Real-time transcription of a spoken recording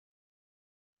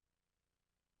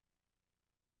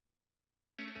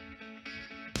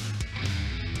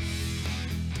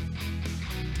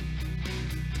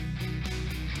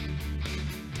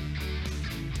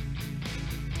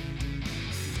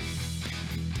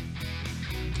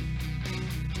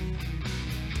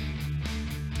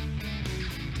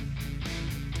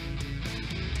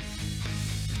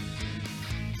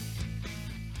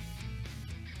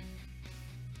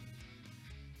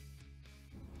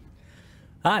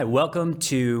Hi, welcome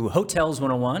to Hotels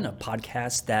 101, a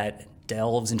podcast that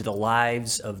delves into the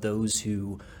lives of those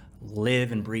who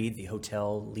live and breathe the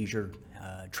hotel, leisure,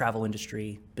 travel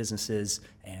industry, businesses,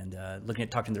 and looking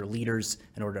at talking to their leaders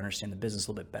in order to understand the business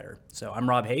a little bit better. So I'm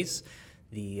Rob Hayes,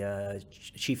 the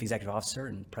Chief Executive Officer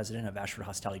and President of Ashford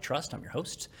Hospitality Trust. I'm your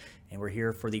host, and we're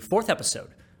here for the fourth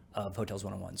episode of Hotels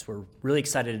 101. So we're really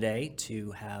excited today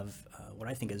to have what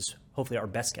I think is hopefully our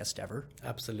best guest ever.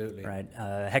 Absolutely. Right,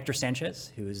 Hector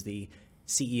Sanchez, who is the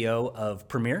CEO of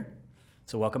Premier.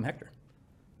 So welcome, Hector.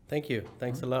 Thank you.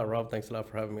 Thanks a lot, Rob. Thanks a lot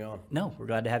for having me on. No, we're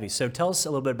glad to have you. So tell us a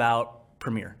little bit about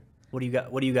Premier. What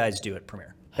do you guys do at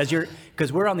Premier?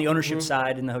 Because we're on the ownership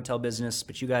side in the hotel business,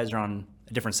 but you guys are on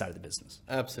a different side of the business.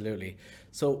 Absolutely.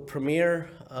 So Premier,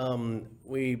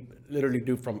 we literally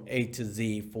do from A to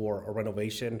Z for a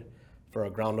renovation, for a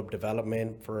ground up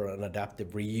development, for an adaptive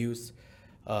reuse.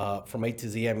 From A to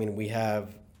Z, I mean, we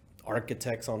have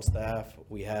architects on staff,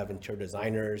 we have interior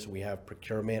designers, we have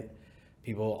procurement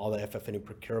people, all the FF&E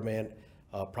procurement,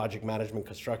 project management,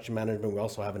 construction management. We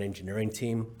also have an engineering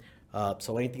team.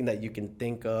 So anything that you can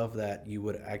think of that you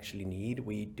would actually need,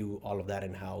 we do all of that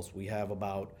in-house. We have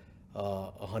about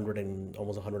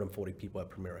almost 140 people at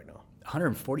Premier right now.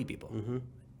 140 people. Mm-hmm.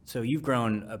 So you've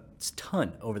grown a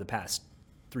ton over the past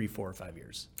 3, 4, or 5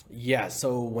 years. Yeah.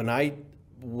 So when I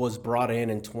was brought in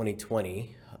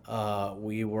 2020,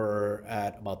 we were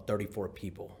at about 34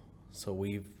 people. So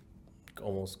we've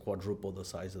almost quadrupled the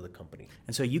size of the company.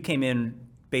 And so you came in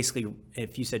basically,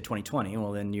 if you said 2020,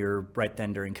 well, then you're right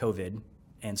then during COVID.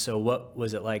 And so what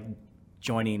was it like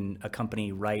joining a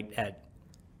company right at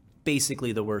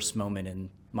basically the worst moment in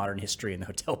modern history in the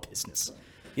hotel business?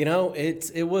 You know,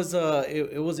 it was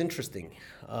interesting,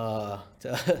 to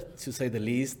say the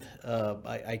least.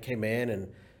 I came in and,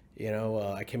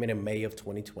 I came in May of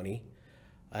 2020.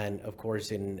 And of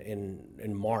course,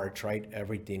 in March, right,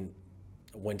 everything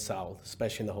went south,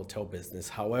 especially in the hotel business.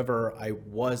 However, I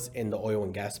was in the oil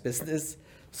and gas business.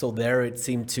 So there it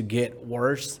seemed to get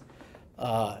worse,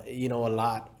 a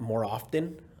lot more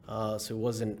often. So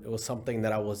it was something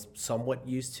that I was somewhat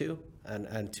used to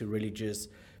and to really just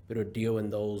deal in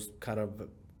those kind of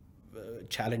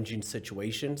challenging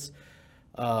situations.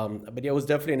 But yeah, it was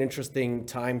definitely an interesting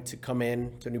time to come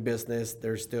in to a new business.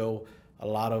 There's still a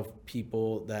lot of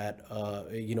people that,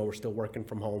 were still working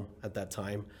from home at that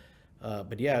time.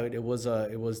 But yeah, it was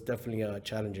definitely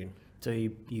challenging. So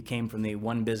you came from the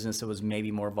one business that was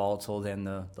maybe more volatile than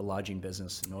the lodging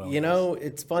business in oil.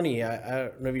 It's funny. I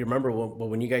don't know if you remember, but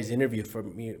when you guys interviewed for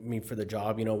me for the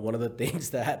job, one of the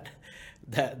things that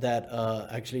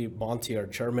actually Monty, our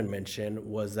chairman, mentioned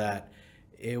was that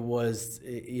it was,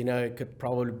 it could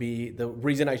probably be the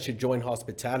reason I should join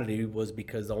hospitality was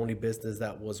because the only business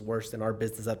that was worse than our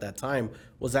business at that time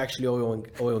was actually oil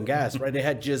and gas, right? They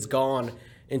had just gone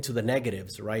into the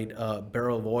negatives, right?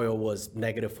 Barrel of oil was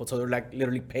negative, so they're like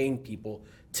literally paying people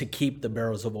to keep the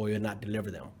barrels of oil and not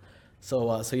deliver them.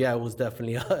 So yeah, it was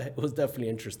definitely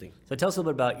interesting. So tell us a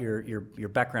little bit about your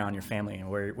background, your family, and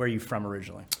where are you from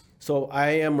originally? So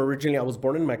I was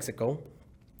born in Mexico.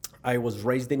 I was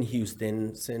raised in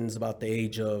Houston since about the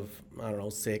age of,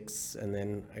 6, and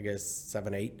then I guess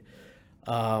 7, 8.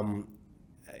 My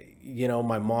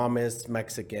mom is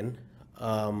Mexican.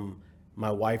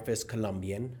 My wife is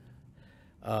Colombian.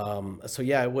 So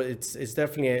yeah, it's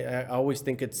definitely, I always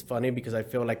think it's funny because I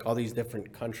feel like all these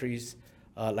different countries,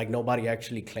 like nobody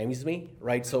actually claims me,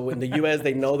 right? So in the US,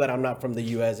 they know that I'm not from the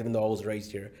US, even though I was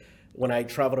raised here. When I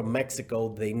travel to Mexico,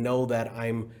 they know that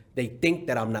they think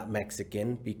that I'm not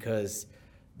Mexican because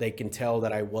they can tell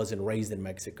that I wasn't raised in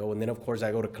Mexico. And then of course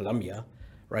I go to Colombia,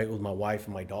 right, with my wife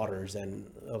and my daughters. And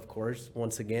of course,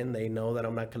 once again, they know that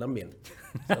I'm not Colombian.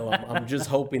 So I'm just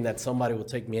hoping that somebody will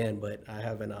take me in, but I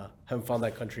haven't found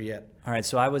that country yet. All right,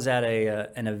 so I was at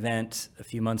an event a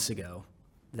few months ago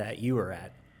that you were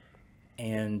at.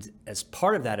 And as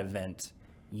part of that event,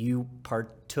 you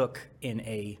partook in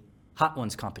a Hot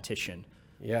Ones competition.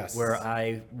 Yes. Where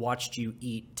I watched you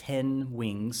eat 10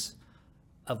 wings,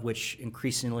 of which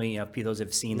increasingly, those who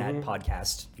have seen that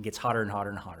podcast, it gets hotter and hotter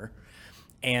and hotter.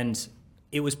 And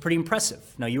it was pretty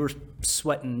impressive. Now, you were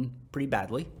sweating pretty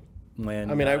badly.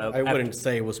 I wouldn't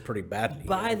say it was pretty badly.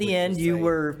 By the end, you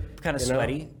were kind of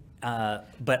sweaty.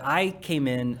 But I came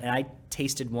in and I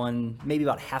tasted one maybe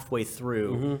about halfway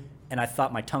through, and I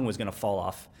thought my tongue was going to fall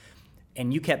off.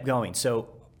 And you kept going. So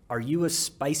are you a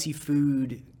spicy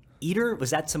food eater?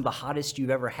 Was that some of the hottest you've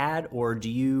ever had, or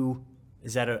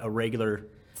is that a regular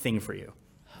thing for you?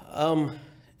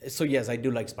 So yes, I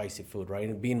do like spicy food, right?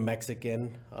 And being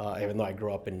Mexican, even though I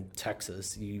grew up in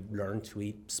Texas, you learn to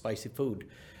eat spicy food.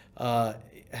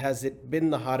 Has it been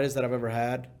the hottest that I've ever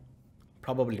had?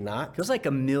 Probably not. Feels like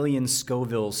a million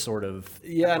Scoville sort of.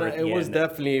 Yeah, pepper and at it the was end.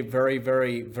 definitely very,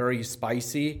 very, very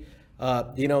spicy.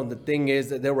 The thing is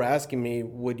that they were asking me,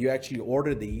 would you actually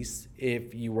order these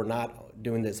if you were not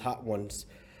doing this hot ones,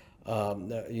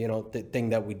 the thing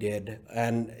that we did.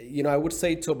 And, I would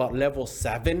say to about level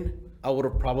 7, I would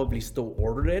have probably still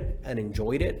ordered it and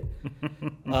enjoyed it.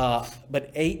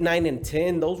 But 8, 9, and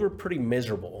 10, those were pretty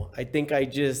miserable. I think I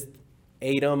just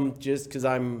ate them just because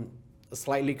I'm a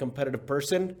slightly competitive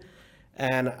person.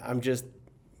 And I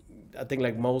think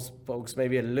like most folks,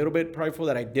 maybe a little bit prideful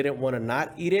that I didn't want to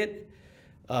not eat it.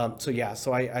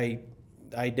 So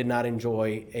I did not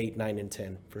enjoy 8, 9, and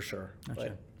 10 for sure.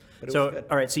 Gotcha. But it So, was good.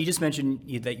 all right, so you just mentioned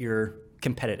that you're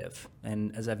competitive.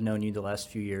 And as I've known you the last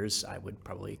few years, I would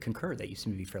probably concur that you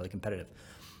seem to be fairly competitive.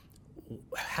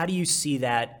 How do you see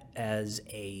that as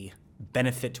a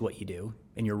benefit to what you do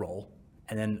in your role?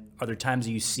 And then are there times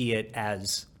you see it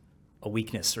as a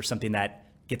weakness or something that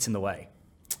gets in the way?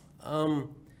 I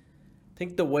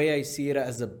think the way I see it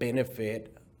as a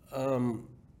benefit,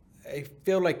 I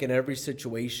feel like in every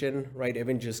situation, right,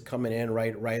 even just coming in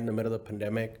right in the middle of the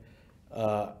pandemic,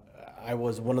 I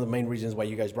was one of the main reasons why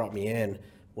you guys brought me in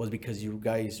was because you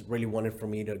guys really wanted for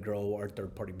me to grow our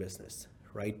third-party business,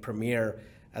 right? Premier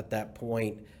at that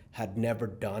point had never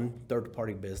done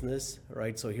third-party business,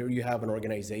 right? So here you have an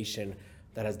organization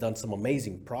that has done some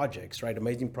amazing projects, right?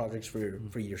 Amazing projects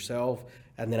for yourself,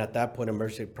 and then at that point,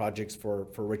 immersive projects for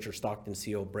Richard Stockton,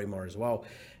 CEO of Braemar as well.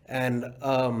 And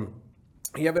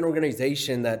you have an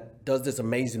organization that does this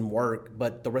amazing work,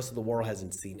 but the rest of the world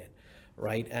hasn't seen it,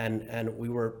 right? And we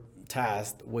were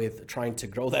tasked with trying to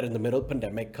grow that in the middle of the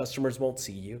pandemic. Customers won't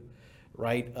see you,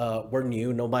 right? We're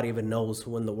new. Nobody even knows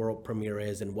who in the world Premier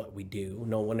is and what we do.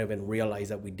 No one even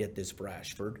realized that we did this for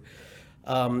Ashford.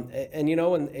 And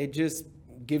it just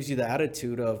gives you the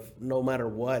attitude of no matter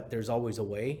what, there's always a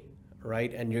way,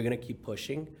 right? And you're going to keep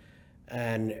pushing,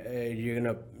 and you're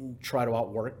going to try to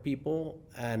outwork people.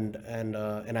 And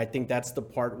I think that's the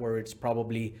part where it's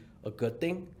probably a good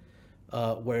thing,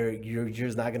 where you're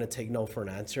just not going to take no for an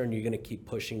answer, and you're going to keep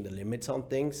pushing the limits on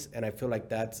things. And I feel like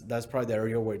that's probably the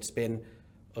area where it's been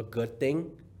a good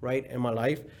thing, right, in my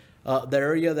life. The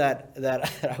area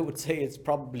that I would say it's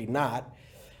probably not,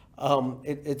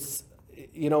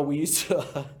 we used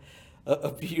to,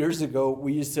 a few years ago,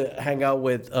 we used to hang out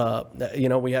with,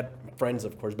 we had friends,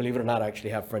 of course, believe it or not, I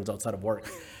actually have friends outside of work.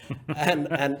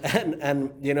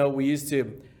 and we used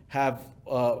to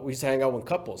hang out with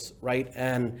couples, right?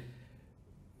 And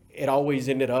it always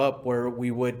ended up where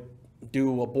we would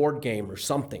do a board game or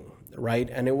something, right?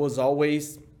 And it was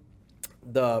always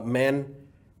the men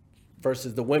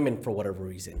versus the women for whatever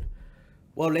reason.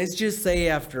 Well, let's just say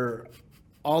after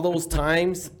all those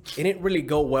times, it didn't really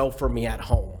go well for me at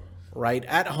home, right?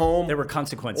 At home, There were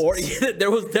consequences.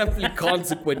 there was definitely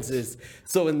consequences.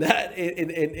 So in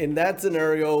that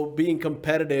scenario, being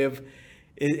competitive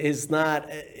is not,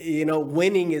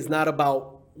 winning is not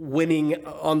about winning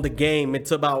on the game. It's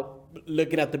about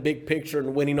looking at the big picture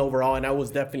and winning overall. And I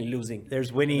was definitely losing.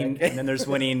 There's winning, and then there's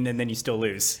winning, and then you still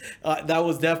lose. That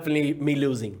was definitely me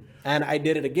losing. And I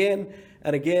did it again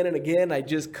and again and again. I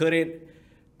just couldn't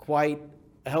quite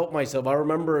help myself. I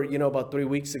remember, about 3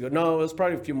 weeks ago, no, it was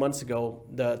probably a few months ago,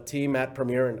 the team at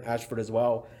Premier and Ashford as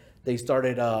well, they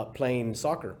started playing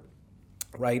soccer,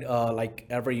 right? Like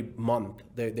every month,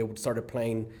 they started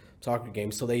playing soccer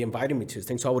games. So they invited me to this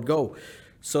thing, so I would go.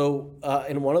 So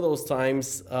in one of those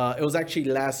times, it was actually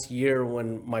last year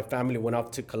when my family went off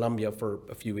to Colombia for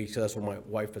a few weeks. So that's where my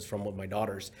wife is from with my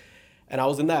daughters. And I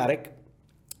was in the attic,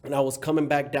 and I was coming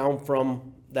back down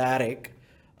from the attic,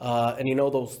 and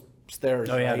those stairs.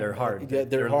 Oh yeah, right? they're hard.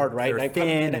 They're hard, right? They're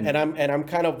And thin, I'm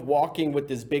kind of walking with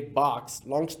this big box.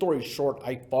 Long story short,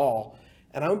 I fall,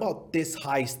 and I'm about this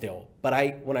high still.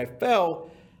 But when I fell,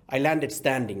 I landed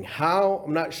standing. How?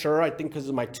 I'm not sure. I think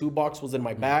because my toolbox was in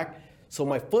my back. So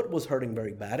my foot was hurting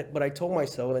very bad, but I told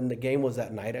myself, and the game was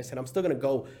that night, I said, I'm still going to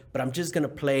go, but I'm just going to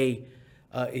play,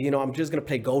 I'm just going to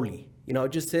play goalie,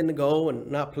 just sit in the goal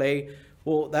and not play.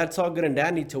 Well, that's all good and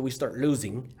dandy till we start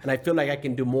losing, and I feel like I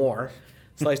can do more.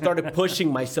 So I started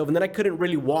pushing myself, and then I couldn't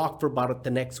really walk for about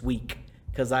the next week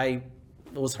because I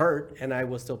was hurt and I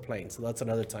was still playing. So that's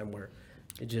another time where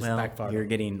it just backfired. You're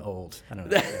getting old. I don't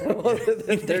know. Well,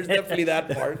 there's definitely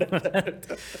that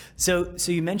part. So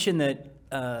you mentioned that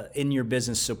in your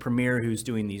business, so Premier, who's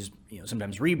doing these,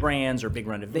 sometimes rebrands or big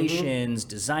renovations,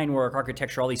 design work,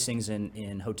 architecture, all these things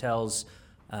in hotels,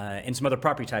 and some other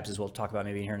property types as we'll talk about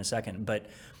maybe here in a second. But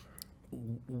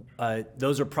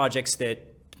those are projects that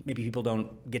maybe people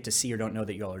don't get to see or don't know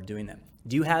that you all are doing them.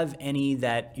 Do you have any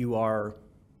that you are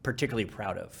particularly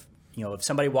proud of? If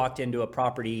somebody walked into a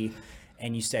property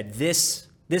and you said, this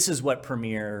is what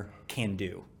Premier can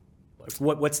do.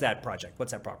 What's that project?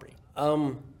 What's that property?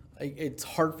 It's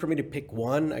hard for me to pick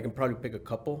one. I can probably pick a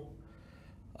couple.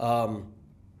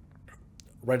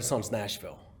 Renaissance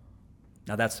Nashville.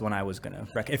 Now that's the one I was going to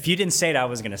recommend. If you didn't say it, I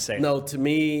was going to say it. No, to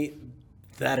me,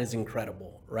 that is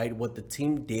incredible, right? What the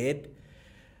team did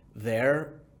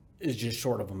there is just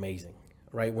short of amazing,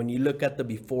 right? When you look at the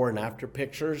before and after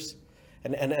pictures,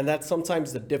 and that's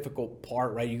sometimes the difficult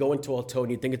part, right? You go into a hotel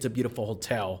and you think it's a beautiful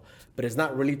hotel, but it's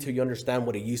not really till you understand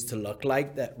what it used to look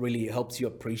like that really helps you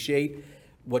appreciate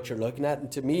what you're looking at.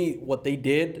 And to me, what they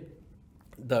did,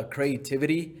 the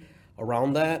creativity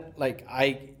around that, like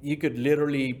you could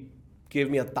literally give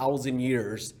me 1,000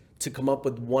 years to come up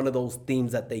with one of those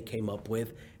themes that they came up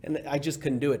with, and I just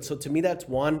couldn't do it. So to me, that's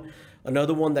one.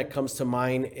 Another one that comes to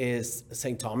mind is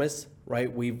St. Thomas,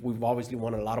 right? We've obviously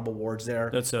won a lot of awards there.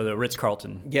 That's the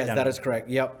Ritz-Carlton. Yes, that is correct.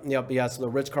 Yep. Yeah, so the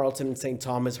Ritz-Carlton in St.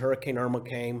 Thomas, Hurricane Irma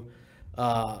came.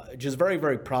 Just very,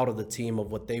 very proud of the team of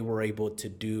what they were able to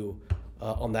do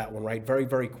on that one, right? Very,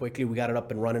 very quickly, we got it up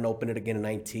and running, opened it again in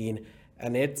 19,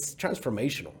 and it's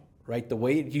transformational, right? The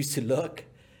way it used to look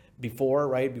before,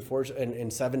 right? Before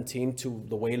in 17 to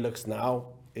the way it looks now,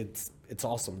 it's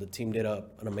awesome. The team did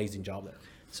an amazing job there.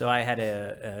 So I had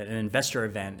an investor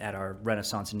event at our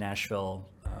Renaissance in Nashville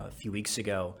a few weeks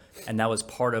ago, and that was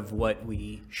part of what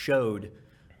we showed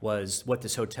was what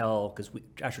this hotel, because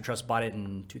Ashford Trust bought it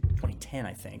in 2010,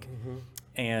 I think,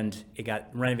 and it got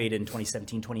renovated in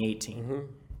 2017, 2018.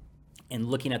 And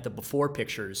looking at the before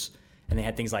pictures, and they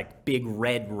had things like big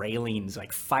red railings,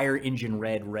 like fire engine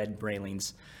red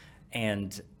railings,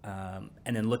 and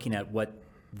then looking at what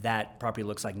that property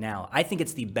looks like now. I think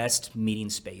it's the best meeting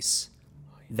space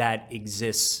that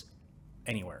exists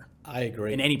anywhere. I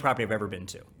agree. In any property I've ever been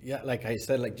to. Yeah, like I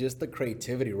said, like just the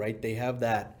creativity, right? They have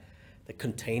the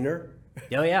container,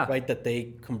 Oh yeah, right, that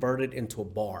they converted into a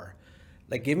bar.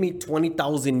 Like give me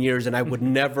 20,000 years and I would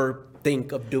never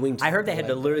think of doing something. I heard they had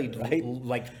to literally right?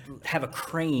 like have a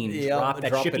crane drop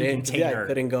that shipping it in. container. Yeah, it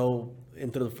couldn't go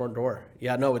into the front door.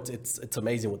 Yeah, no, it's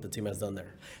amazing what the team has done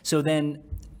there. So then,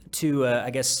 to I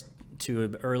guess to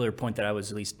an earlier point that I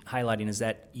was at least highlighting is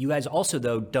that you guys also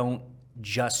though don't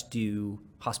just do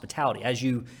hospitality. As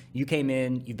you came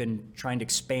in, you've been trying to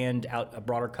expand out a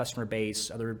broader customer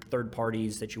base, other third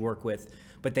parties that you work with,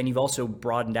 but then you've also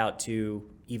broadened out to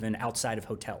even outside of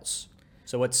hotels.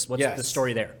 So what's the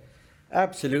story there?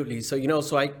 Absolutely. So,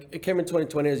 so I came in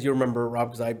 2020, as you remember,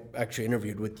 Rob, because I actually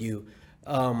interviewed with you.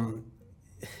 The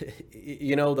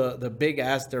big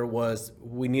ask there was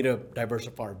we need to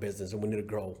diversify our business and we need to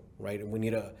grow, right? And we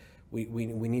need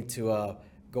to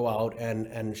go out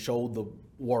and show the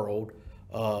world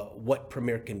what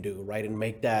Premier can do, right? And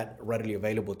make that readily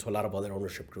available to a lot of other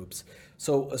ownership groups.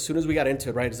 So as soon as we got into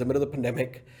it, right, it's the middle of the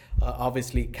pandemic.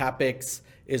 Obviously, CapEx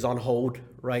is on hold,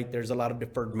 right? There's a lot of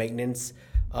deferred maintenance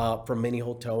from many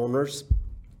hotel owners.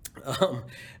 So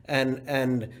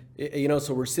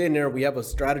we're sitting there, we have a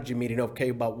strategy meeting, okay,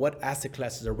 about what asset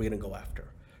classes are we going to go after,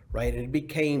 right? And it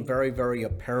became very, very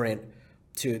apparent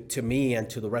to me and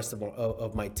to the rest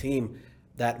of my team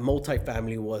that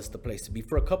multifamily was the place to be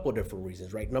for a couple of different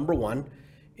reasons, right? Number one,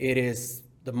 it is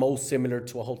the most similar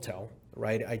to a hotel,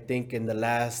 right? I think in the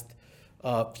last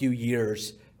few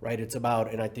years, right, it's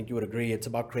about, and I think you would agree, it's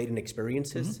about creating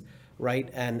experiences, right?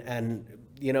 And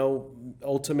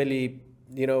ultimately,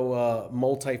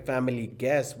 multifamily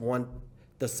guests want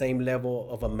the same level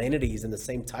of amenities and the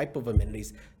same type of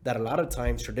amenities that a lot of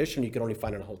times traditionally you can only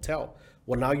find in a hotel.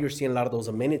 Well, now you're seeing a lot of those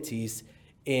amenities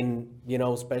in,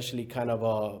 especially kind of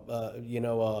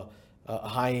a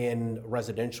high-end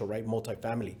residential, right?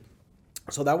 Multifamily.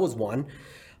 So that was one.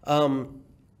 And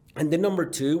then number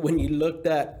two, when you looked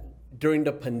at during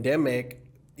the pandemic,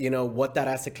 what that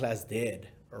asset class did,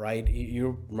 right?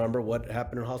 You remember what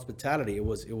happened in hospitality. It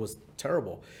was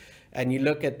terrible. And you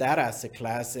look at that asset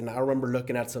class, and I remember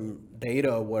looking at some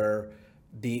data where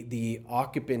the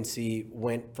occupancy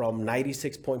went from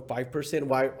 96.5%.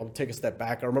 Well, I'll take a step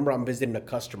back. I remember I'm visiting a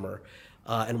customer,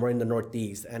 and we're in the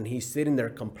Northeast, and he's sitting there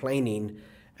complaining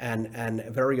and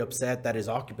very upset that his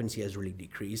occupancy has really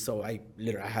decreased. So I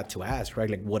had to ask, right,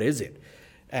 like, what is it?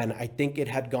 And I think it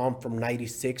had gone from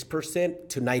 96%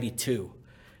 to 92%.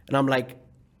 And I'm like,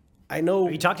 I know.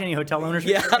 Are you talking to any hotel owners?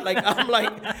 Yeah, I'm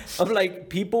like,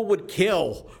 people would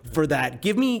kill for that.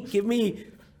 Give me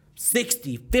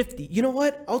 60, 50. You know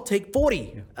what? I'll take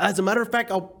 40. Yeah. As a matter of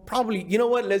fact, I'll probably,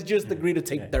 let's just agree to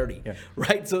take 30. Yeah.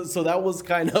 Right? So that was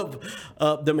kind of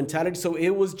the mentality. So it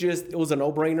was a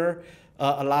no-brainer.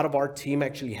 A lot of our team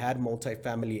actually had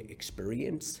multifamily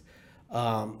experience.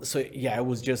 It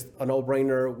was just a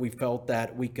no-brainer. We felt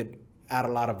that we could add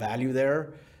a lot of value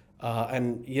there.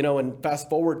 And fast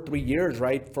forward 3 years,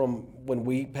 right, from when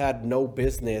we had no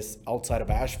business outside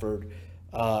of Ashford.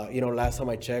 Last time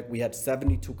I checked, we had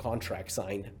 72 contracts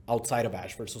signed outside of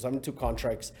Ashford. So 72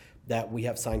 contracts that we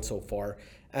have signed so far.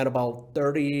 And about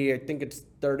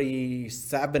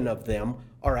 37 of them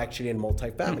are actually in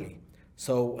multifamily.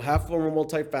 So half of them are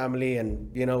multifamily,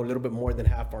 and a little bit more than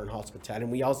half are in hospitality.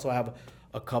 And we also have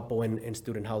a couple in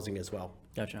student housing as well.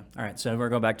 Gotcha. All right. So we're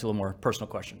going back to a little more personal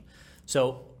question.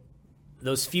 So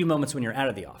those few moments when you're out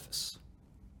of the office,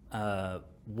 how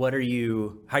are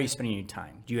you spending your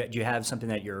time? Do you have something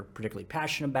that you're particularly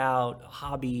passionate about, a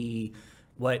hobby?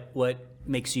 What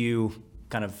makes you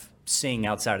kind of sing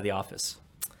outside of the office?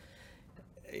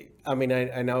 I mean,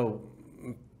 I know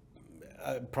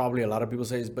probably a lot of people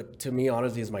say this, but to me,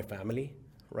 honestly, it's my family,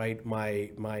 right? My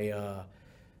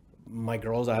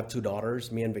girls, I have 2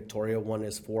 daughters, me and Victoria. One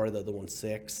is 4, the other one's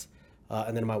 6.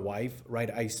 And then my wife, right?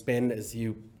 I spend, as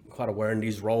you quite aware, in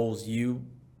these roles, you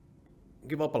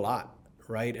give up a lot,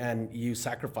 right? And you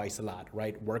sacrifice a lot,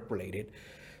 right? Work related.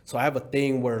 So I have a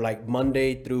thing where like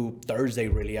Monday through Thursday,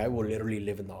 really, I will literally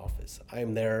live in the office. I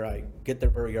am there, I get there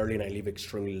very early and I leave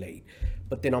extremely late.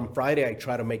 But then on Friday, I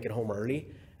try to make it home early.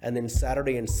 And then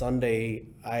Saturday and Sunday,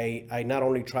 I not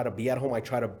only try to be at home, I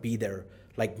try to be there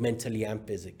like mentally and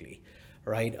physically,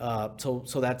 right?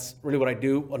 So that's really what I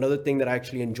do. Another thing that I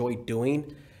actually enjoy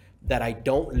doing that I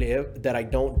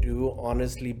don't do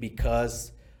honestly,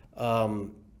 because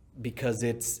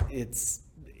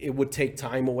it would take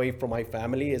time away from my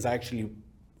family, is I actually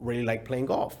really like playing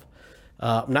golf.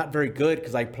 I'm not very good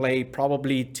because I play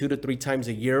probably 2 to 3 times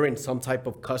a year in some type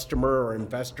of customer or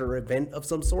investor event of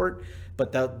some sort,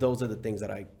 but those are the things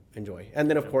that I enjoy. And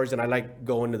then of course, and I like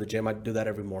going to the gym. I do that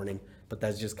every morning, but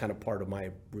that's just kind of part of my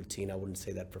routine. I wouldn't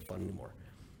say that for fun anymore.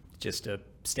 Just to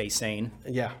stay sane.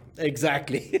 Yeah,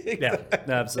 exactly. Yeah,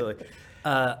 no, absolutely.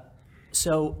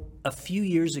 So a few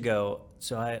years ago,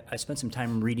 I spent some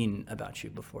time reading about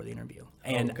you before the interview,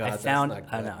 and I found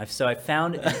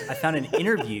an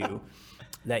interview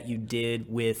that you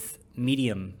did with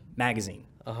Medium magazine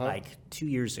like 2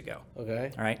 years ago.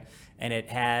 Okay. All right, and it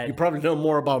had. You probably know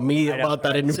more about me about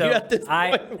that interview at this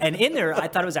point. And in there, I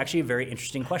thought it was actually a very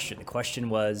interesting question. The question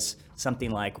was something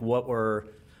like, "What were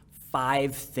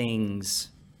 5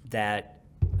 things that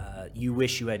you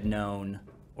wish you had known,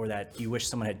 or that you wish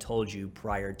someone had told you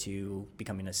prior to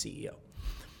becoming a CEO?"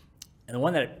 And the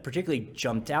one that particularly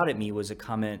jumped out at me was a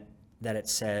comment that it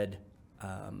said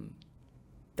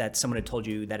that someone had told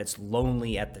you that it's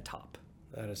lonely at the top.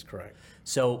 That is correct.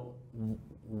 So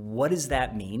what does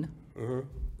that mean? Mm-hmm.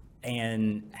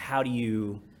 And how do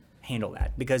you handle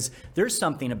that? Because there's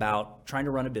something about trying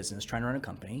to run a business, trying to run a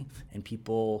company, and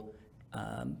people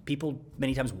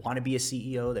many times want to be a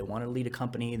CEO. They want to lead a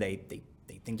company. They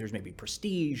think there's maybe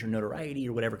prestige or notoriety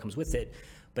or whatever comes with it.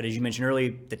 But as you mentioned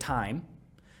earlier, the time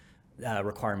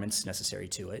requirements necessary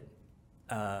to it.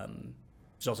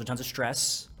 There's also tons of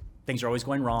stress. Things are always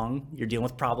going wrong. You're dealing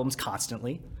with problems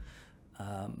constantly.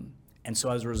 And so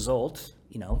as a result,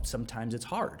 sometimes it's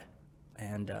hard.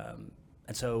 And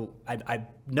so I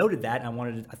noted that,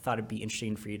 and I thought it'd be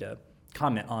interesting for you to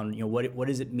comment on, what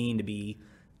does it mean to be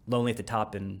lonely at the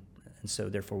top, and so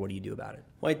therefore, what do you do about it?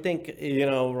 Well, I think,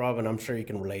 Robin, I'm sure you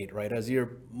can relate, right? As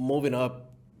you're moving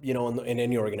up, in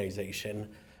any organization,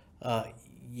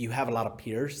 you have a lot of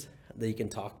peers that you can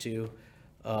talk to.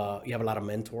 You have a lot of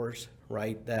mentors,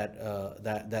 right?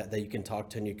 That you can talk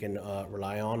to and you can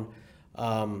rely on.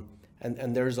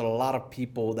 And there's a lot of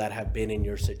people that have been in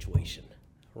your situation,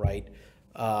 right?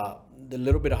 The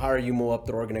little bit higher you move up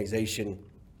the organization,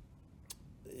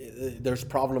 there's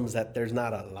problems that there's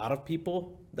not a lot of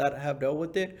people that have dealt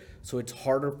with it. So it's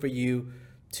harder for you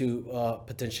to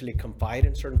potentially confide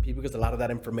in certain people, because a lot of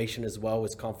that information as well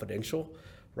is confidential,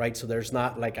 right? So there's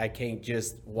not like, I can't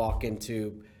just walk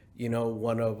into,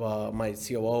 one of my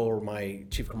COO or my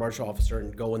chief commercial officer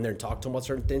and go in there and talk to them about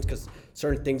certain things, because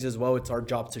certain things as well, it's our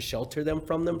job to shelter them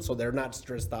from them, so they're not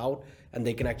stressed out and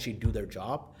they can actually do their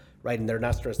job, right? And they're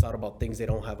not stressed out about things they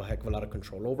don't have a heck of a lot of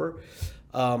control over.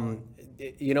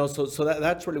 So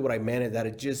that's really what I meant, that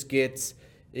it just gets,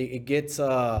 it's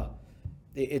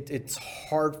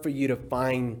hard for you to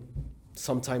find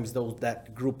sometimes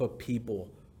that group of people,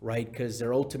 right? Because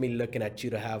they're ultimately looking at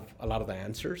you to have a lot of the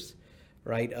answers,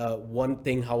 right? One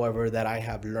thing, however, that I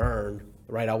have learned,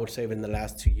 right, I would say in the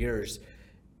last 2 years,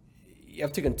 you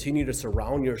have to continue to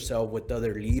surround yourself with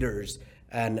other leaders,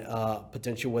 and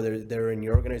potentially whether they're in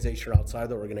your organization or outside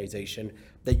the organization,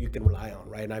 that you can rely on,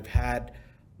 right? And I've had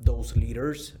those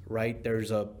leaders, right?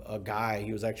 There's a guy,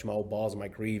 he was actually my old boss,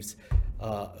 Mike Reeves.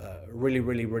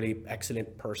 really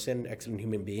excellent person, excellent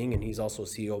human being, and he's also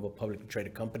CEO of a publicly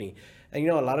traded company. And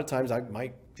a lot of times I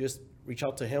might just reach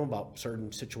out to him about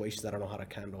certain situations that I don't know how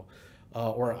to handle.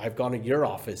 Or I've gone to your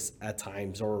office at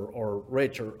times, or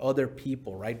Rich, or other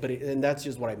people, right? And that's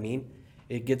just what I mean.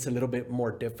 It gets a little bit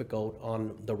more difficult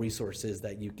on the resources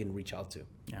that you can reach out to.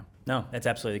 Yeah, no, that's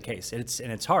absolutely the case.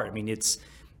 It's hard. I mean, it's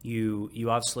you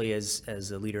obviously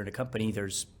as a leader in a company,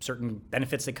 there's certain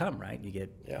benefits that come, right? You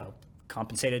get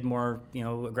compensated more,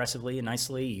 aggressively and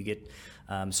nicely. You get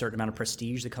a certain amount of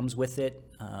prestige that comes with it.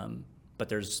 But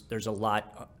there's a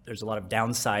lot of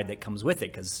downside that comes with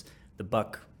it, because the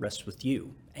buck rests with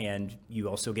you, and you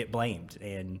also get blamed,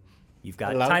 and you've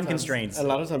got time constraints. A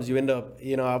lot of times you end up,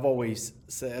 I've always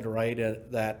said, right,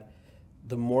 that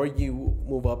the more you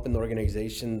move up in the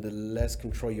organization, the less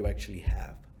control you actually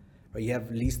have. Right? You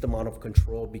have least amount of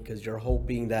control, because you're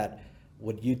hoping that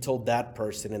what you told that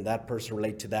person, and that person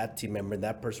relate to that team member, and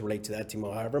that person relate to that team,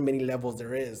 or however many levels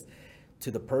there is to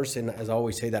the person, as I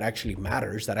always say, that actually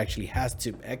matters, that actually has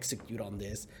to execute on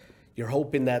this. You're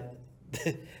hoping that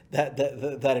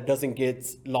that it doesn't get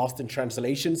lost in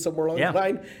translation somewhere along the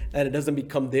line, and it doesn't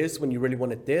become this when you really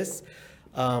want it this.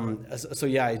 So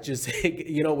it just,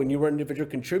 when you were an individual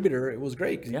contributor, it was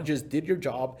great, because you just did your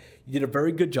job. You did a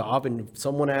very good job, and if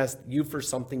someone asked you for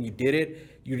something, you did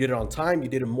it on time, you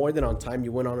did it more than on time,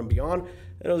 you went on and beyond,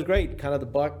 and it was great. Kind of the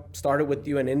buck started with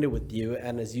you and ended with you.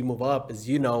 And as you move up, as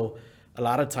a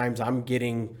lot of times I'm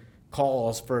getting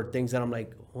calls for things that I'm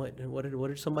like, what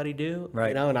did somebody do?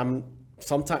 Right. And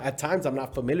at times I'm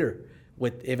not familiar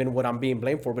with even what I'm being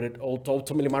blamed for, but it's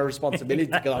ultimately my responsibility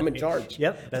because I'm in charge.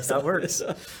 Yep, that's how it works.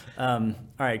 All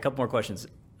right, a couple more questions.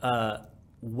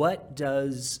 What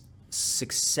does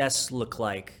success look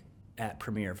like at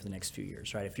Premier for the next few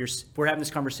years? Right, if we're having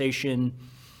this conversation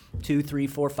 2, 3,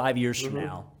 4, 5 years from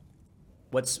now,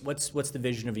 what's the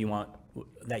vision of you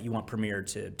want Premier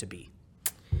to be?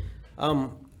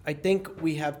 I think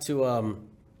we have to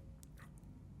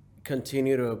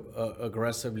continue to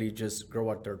aggressively just grow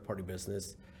our third-party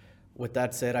business. With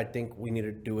that said, I think we need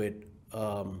to do it,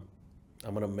 I'm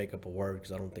going to make up a word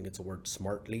because I don't think it's a word,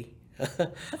 smartly. I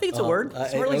think it's a word.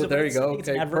 Smartly there you go.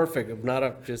 Okay, perfect. If not,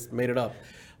 I've just made it up.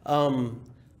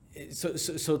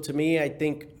 So to me, I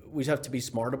think we have to be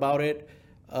smart about it.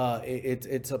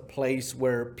 It's a place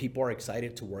where people are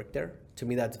excited to work there. To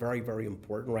me, that's very, very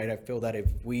important, right? I feel that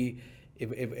if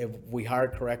we hire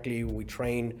correctly, we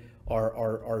train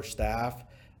our staff,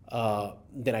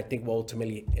 then I think we'll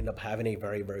ultimately end up having a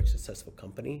very, very successful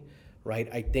company, right?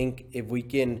 I think if we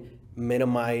can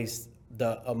minimize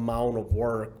the amount of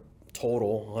work,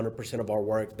 total 100% of our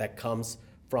work that comes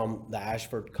from the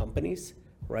Ashford companies,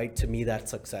 right? To me,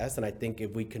 that's success. And I think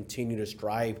if we continue to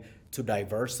strive to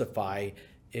diversify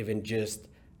even just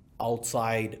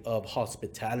outside of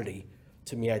hospitality,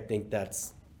 to me, I think that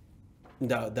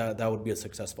would be a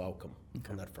successful outcome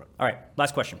on that front. All right,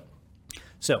 last question.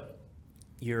 So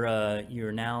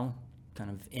you're now kind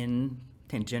of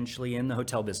tangentially in the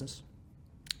hotel business.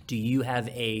 Do you have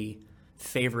a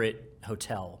favorite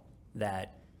hotel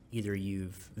that either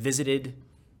you've visited,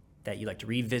 that you like to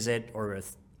revisit, or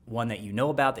one that you know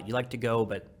about that you like to go,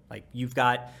 but like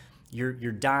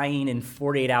you're dying in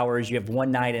 48 hours, you have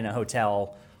one night in a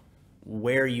hotel,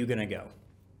 where are you gonna go?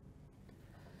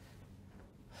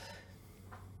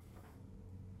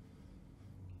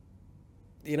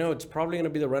 It's probably going to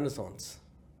be the Renaissance,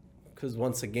 because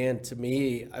once again, to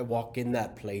me, I walk in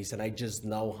that place and I just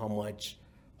know how much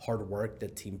hard work the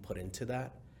team put into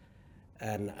that.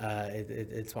 And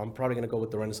I'm probably going to go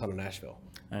with the Renaissance in Nashville.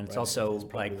 And it's also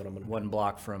like one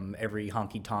block from every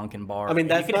honky tonk and bar. I mean,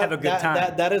 you can have a good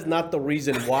time. That is not the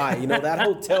reason why. That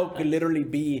hotel could literally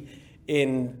be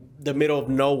in the middle of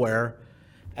nowhere,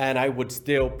 and I would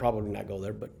still probably not go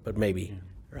there, but maybe,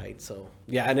 right? So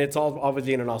yeah, and it's all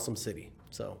obviously in an awesome city.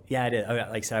 So yeah, it is.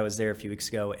 Like I said, I was there a few weeks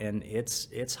ago, and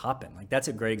it's hopping. Like that's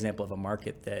a great example of a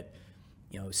market that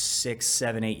 6,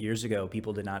 7, 8 years ago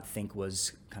people did not think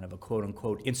was kind of a quote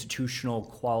unquote institutional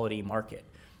quality market.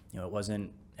 It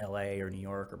wasn't L.A. or New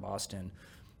York or Boston,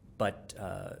 but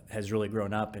has really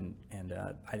grown up, and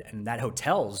that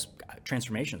hotel's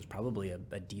transformation is probably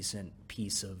a decent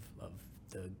piece of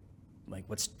the like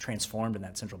what's transformed in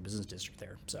that central business district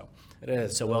there. So it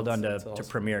is. So well done to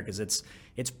Premier, because it's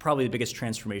probably the biggest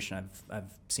transformation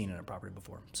I've seen in a property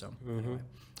before. So anyway.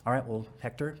 All right, well,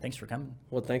 Hector, thanks for coming.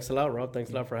 Well, thanks a lot, Rob.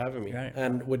 Thanks a lot for having me. Right.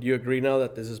 And would you agree now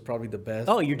that this is probably the best?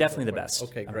 Oh, you're definitely the best.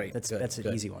 Okay, great. That's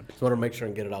an easy one. Just want to make sure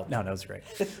and get it out. No, that was great.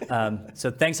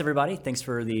 So thanks, everybody. Thanks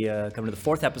for coming to the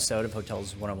 4th episode of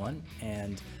Hotels 101.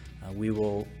 And We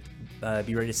will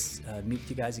be ready to meet with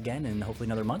you guys again in hopefully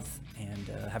another month. And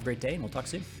have a great day, and we'll talk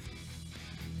soon.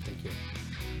 Thank you.